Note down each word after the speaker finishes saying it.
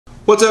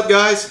What's up,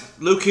 guys?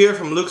 Luke here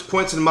from Luke's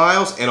Points and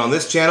Miles, and on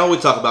this channel we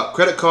talk about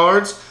credit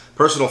cards,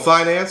 personal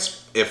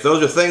finance. If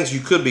those are things you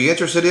could be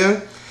interested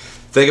in,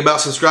 think about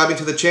subscribing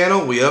to the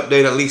channel. We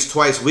update at least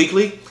twice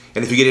weekly,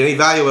 and if you get any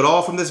value at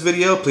all from this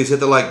video, please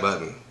hit the like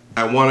button.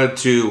 I wanted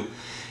to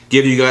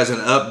give you guys an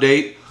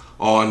update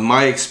on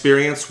my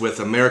experience with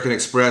American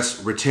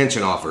Express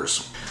retention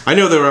offers. I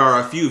know there are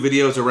a few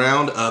videos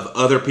around of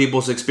other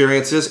people's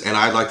experiences, and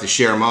I'd like to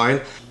share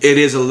mine. It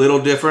is a little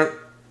different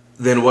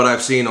than what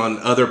I've seen on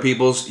other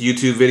people's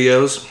YouTube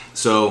videos,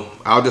 so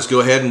I'll just go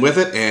ahead and with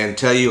it and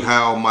tell you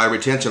how my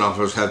retention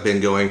offers have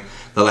been going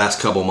the last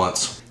couple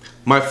months.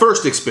 My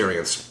first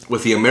experience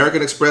with the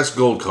American Express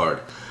Gold Card,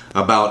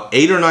 about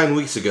 8 or 9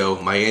 weeks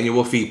ago, my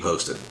annual fee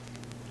posted.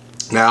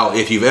 Now,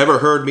 if you've ever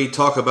heard me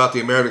talk about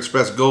the American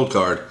Express Gold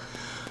Card,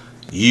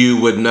 you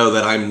would know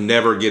that I'm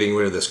never getting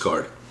rid of this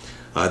card.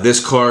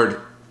 This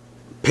card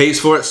pays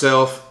for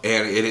itself,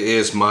 and it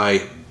is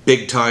my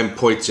big time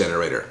points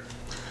generator.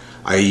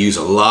 I use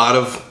a lot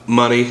of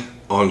money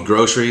on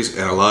groceries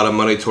and a lot of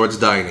money towards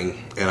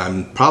dining, and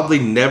I'm probably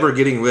never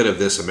getting rid of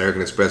this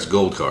American Express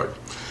Gold Card.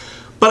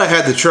 But I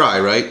had to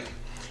try, right?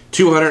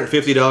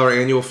 $250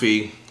 annual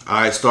fee.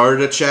 I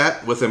started a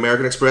chat with the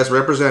American Express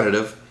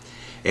representative,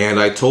 and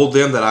I told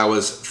them that I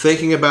was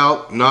thinking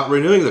about not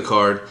renewing the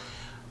card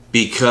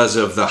because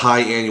of the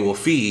high annual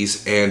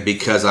fees and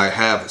because I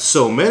have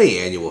so many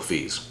annual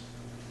fees.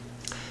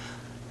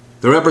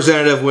 The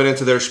representative went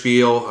into their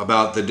spiel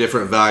about the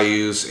different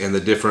values and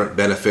the different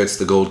benefits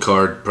the Gold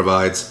Card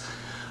provides.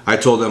 I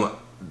told them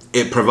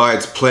it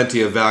provides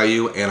plenty of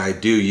value, and I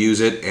do use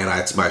it, and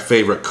it's my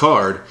favorite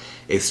card.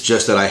 It's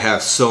just that I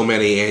have so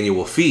many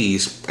annual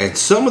fees, and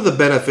some of the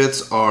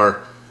benefits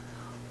are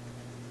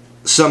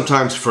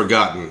sometimes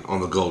forgotten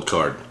on the Gold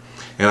Card.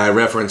 And I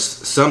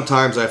referenced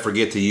sometimes I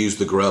forget to use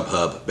the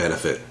Grubhub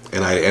benefit,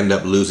 and I end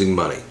up losing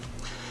money.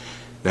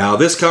 Now,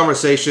 this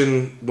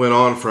conversation went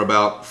on for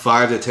about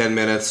 5 to 10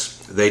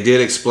 minutes. They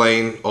did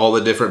explain all the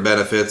different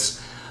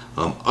benefits.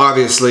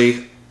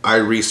 Obviously, I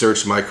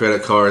researched my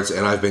credit cards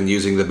and I've been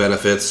using the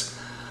benefits,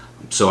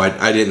 so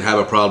I didn't have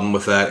a problem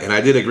with that. And I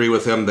did agree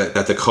with him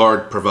that the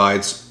card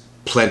provides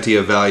plenty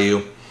of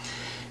value.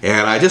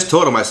 And I just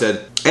told him, I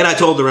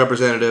told the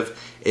representative,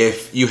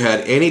 if you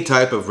had any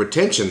type of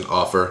retention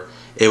offer,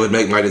 it would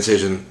make my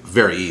decision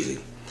very easy.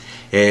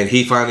 And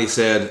he finally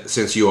said,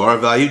 since you are a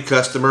valued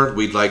customer,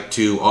 we'd like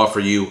to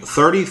offer you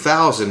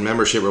 30,000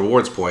 membership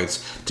rewards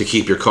points to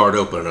keep your card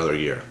open another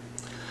year.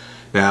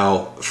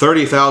 Now,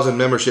 30,000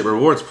 membership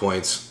rewards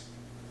points,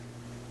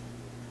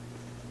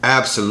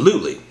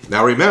 absolutely.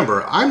 Now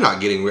remember, I'm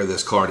not getting rid of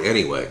this card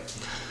anyway.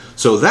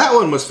 So that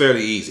one was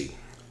fairly easy.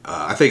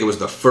 I think it was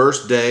the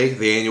first day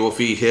the annual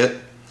fee hit,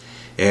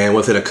 and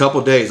within a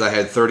couple days I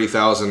had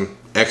 30,000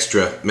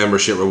 extra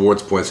membership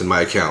rewards points in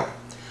my account.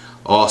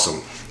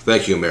 Awesome.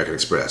 Thank you, American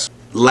Express.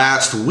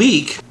 Last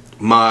week,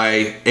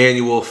 my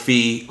annual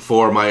fee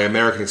for my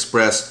American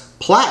Express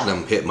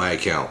Platinum hit my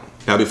account.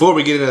 Now, before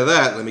we get into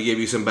that, let me give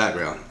you some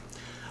background.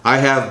 I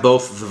have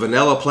both the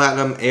Vanilla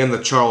Platinum and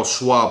the Charles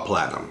Schwab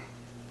Platinum.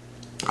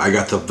 I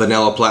got the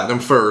Vanilla Platinum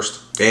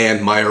first,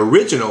 and my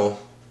original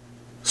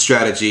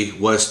strategy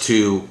was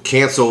to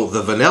cancel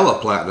the Vanilla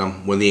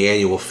Platinum when the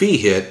annual fee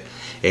hit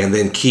and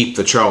then keep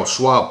the Charles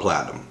Schwab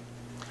Platinum.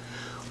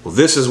 Well,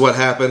 this is what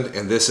happened,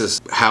 and this is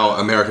how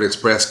American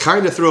Express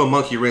kind of threw a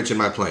monkey wrench in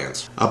my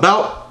plans.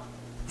 About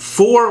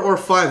 4 or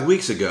 5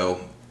 weeks ago,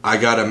 I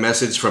got a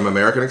message from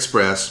American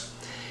Express,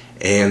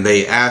 and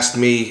they asked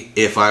me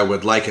if I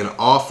would like an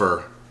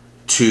offer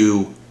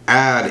to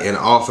add an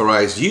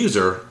authorized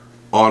user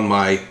on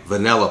my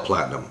Vanilla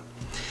Platinum.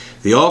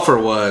 The offer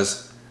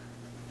was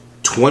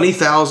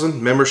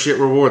 20,000 membership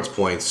rewards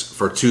points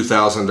for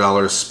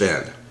 $2,000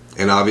 spent.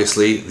 And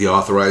obviously, the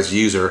authorized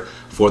user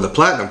for the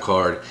Platinum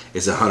card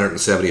is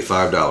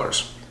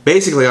 $175.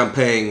 Basically, I'm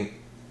paying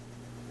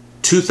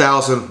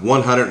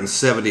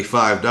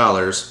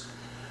 $2,175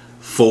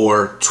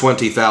 for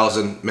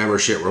 20,000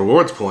 membership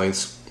rewards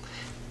points,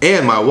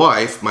 and my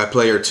wife, my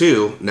player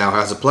 2, now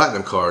has a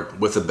Platinum card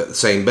with the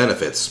same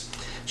benefits.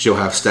 She'll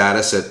have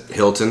status at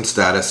Hilton,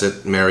 status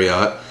at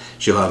Marriott.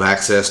 She'll have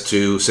access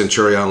to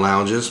Centurion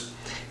lounges.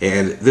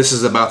 And this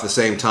is about the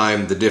same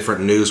time the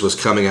different news was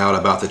coming out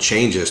about the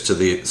changes to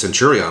the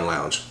Centurion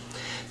lounge.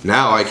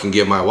 Now I can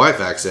give my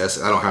wife access.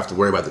 I don't have to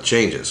worry about the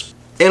changes.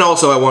 And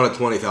also I wanted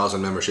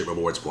 20,000 membership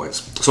rewards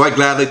points. So I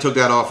gladly took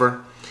that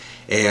offer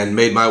and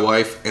made my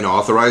wife an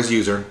authorized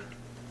user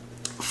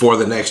for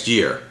the next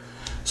year.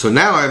 So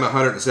now I'm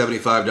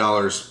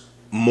 $175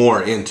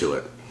 more into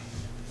it.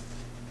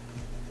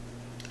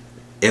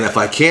 And if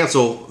I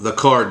cancel the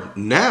card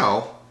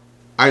now,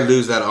 I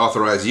lose that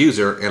authorized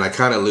user, and I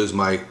kind of lose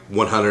my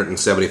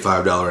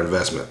 $175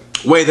 investment.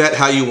 Weigh that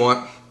how you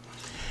want.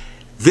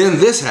 Then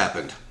this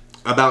happened.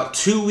 About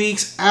 2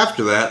 weeks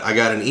after that, I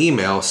got an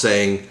email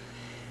saying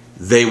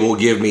they will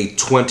give me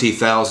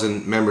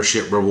 20,000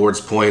 membership rewards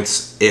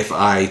points if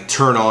I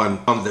turn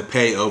on the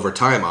pay over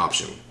time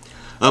option.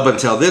 Up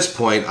until this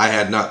point, I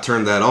had not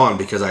turned that on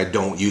because I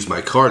don't use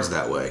my cards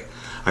that way.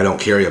 I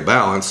don't carry a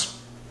balance.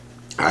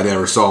 I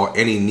never saw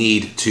any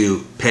need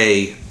to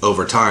pay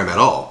over time at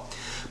all.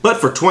 But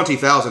for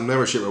 20,000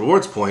 membership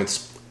rewards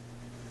points,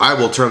 I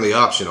will turn the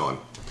option on.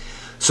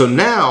 So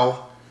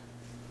now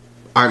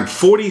I'm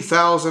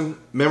 40,000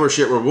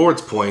 membership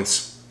rewards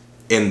points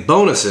in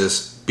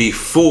bonuses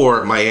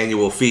before my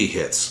annual fee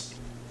hits.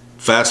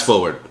 Fast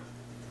forward,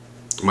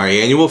 my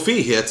annual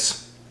fee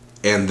hits,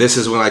 and this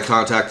is when I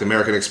contact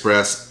American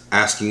Express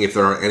asking if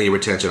there are any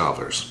retention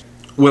offers.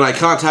 When I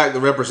contact the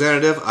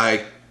representative,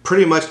 I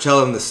pretty much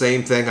tell them the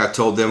same thing I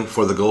told them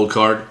for the gold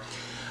card.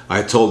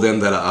 I told them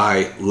that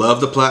I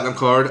love the platinum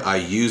card, I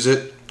use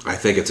it, I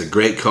think it's a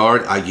great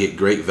card, I get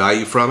great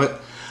value from it.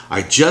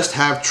 I just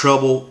have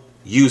trouble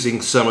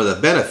using some of the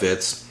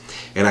benefits,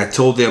 and I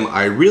told them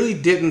I really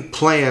didn't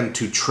plan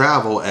to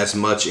travel as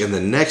much in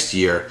the next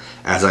year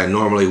as I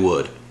normally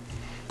would.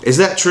 Is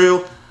that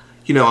true?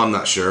 You know, I'm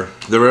not sure.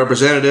 The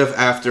representative,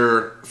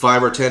 after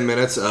 5 or 10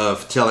 minutes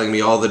of telling me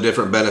all the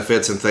different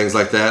benefits and things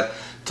like that,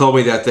 told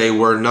me that they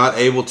were not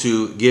able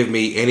to give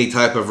me any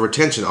type of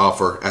retention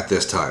offer at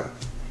this time.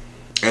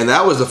 And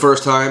that was the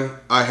first time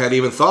I had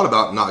even thought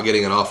about not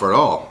getting an offer at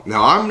all.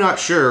 Now, I'm not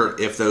sure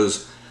if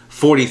those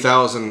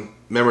 40,000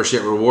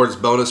 membership rewards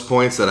bonus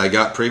points that I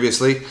got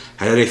previously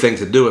had anything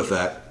to do with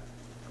that.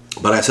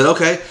 But I said,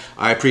 okay,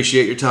 I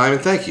appreciate your time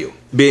and thank you.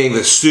 Being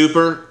the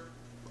super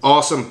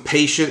awesome,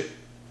 patient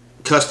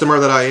customer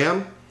that I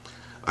am,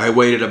 I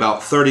waited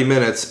about 30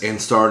 minutes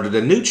and started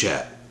a new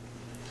chat.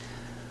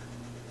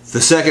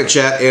 The second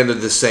chat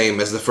ended the same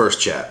as the first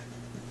chat.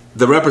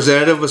 The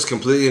representative was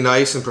completely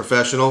nice and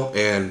professional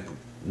and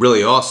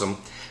really awesome.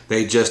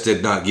 They just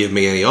did not give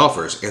me any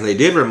offers, and they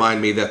did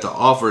remind me that the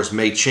offers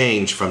may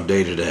change from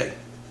day to day.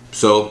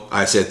 So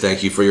I said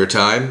thank you for your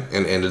time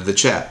and ended the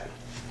chat.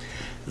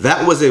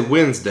 That was a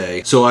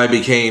Wednesday, so I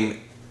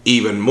became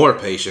even more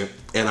patient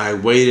and I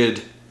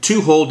waited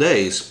 2 whole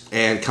days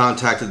and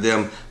contacted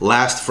them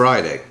last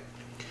Friday.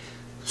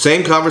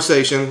 Same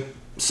conversation,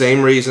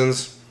 same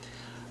reasons.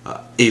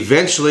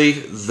 Eventually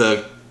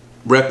the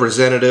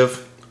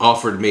representative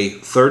offered me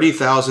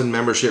 30,000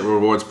 membership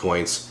rewards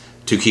points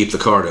to keep the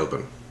card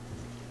open.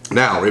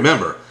 Now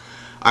remember,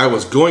 I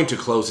was going to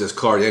close this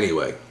card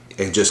anyway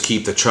and just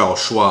keep the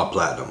Charles Schwab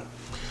Platinum.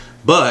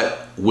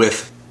 But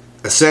with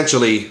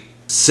essentially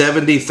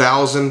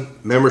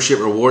 70,000 membership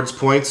rewards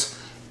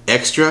points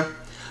extra,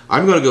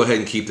 I'm going to go ahead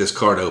and keep this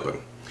card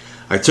open.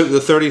 I took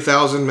the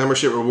 30,000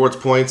 membership rewards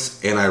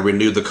points and I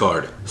renewed the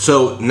card.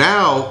 So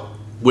now,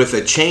 with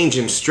a change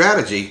in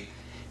strategy,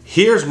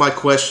 here's my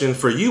question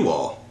for you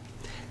all.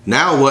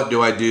 Now what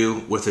do I do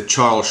with the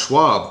Charles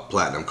Schwab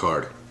Platinum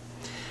card?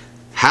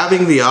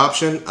 Having the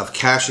option of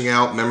cashing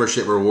out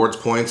membership rewards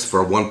points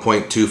for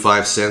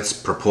 1.25 cents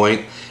per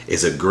point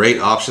is a great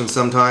option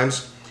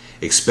sometimes,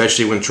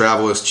 especially when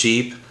travel is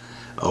cheap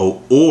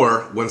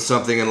or when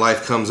something in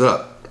life comes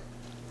up.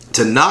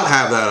 To not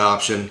have that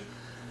option,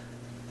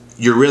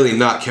 you're really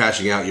not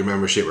cashing out your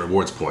membership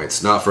rewards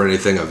points, not for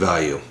anything of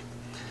value.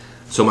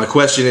 So my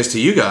question is to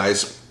you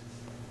guys,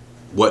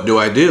 what do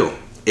I do?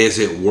 Is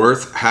it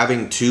worth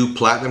having 2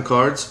 platinum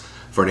cards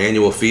for an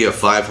annual fee of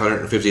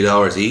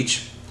 $550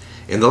 each?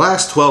 In the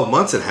last 12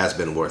 months it has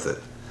been worth it.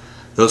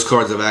 Those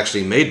cards have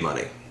actually made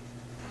money.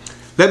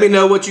 Let me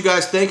know what you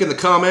guys think in the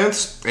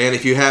comments, and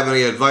if you have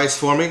any advice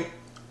for me.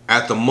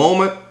 At the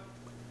moment,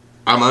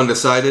 I'm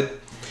undecided.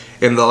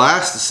 In the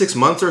last 6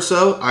 months or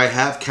so, I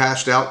have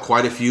cashed out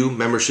quite a few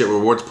membership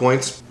rewards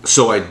points,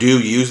 so I do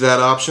use that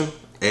option,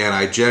 and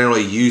I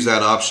generally use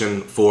that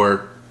option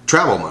for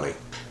travel money.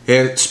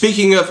 And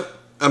speaking of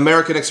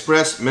American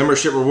Express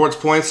membership rewards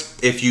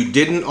points, if you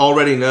didn't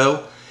already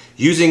know,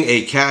 using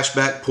a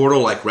cashback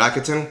portal like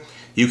Rakuten,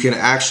 you can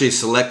actually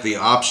select the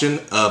option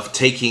of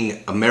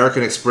taking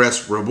American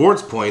Express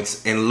rewards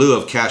points in lieu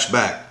of cash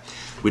back.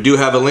 We do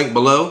have a link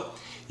below.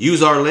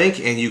 Use our link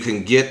and you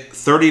can get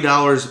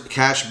 $30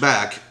 cash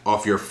back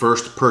off your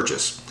first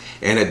purchase.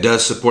 And it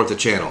does support the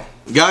channel.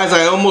 Guys,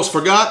 I almost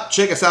forgot.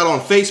 Check us out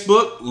on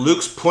Facebook,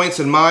 Luke's Points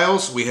and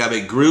Miles. We have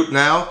a group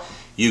now.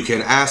 You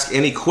can ask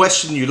any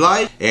question you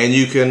like, and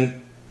you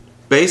can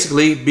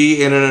basically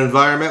be in an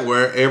environment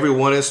where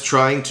everyone is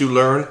trying to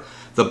learn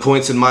the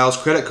Points and Miles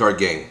credit card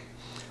game.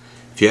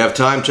 If you have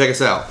time, check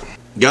us out.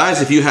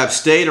 Guys, if you have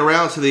stayed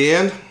around to the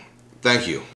end, thank you.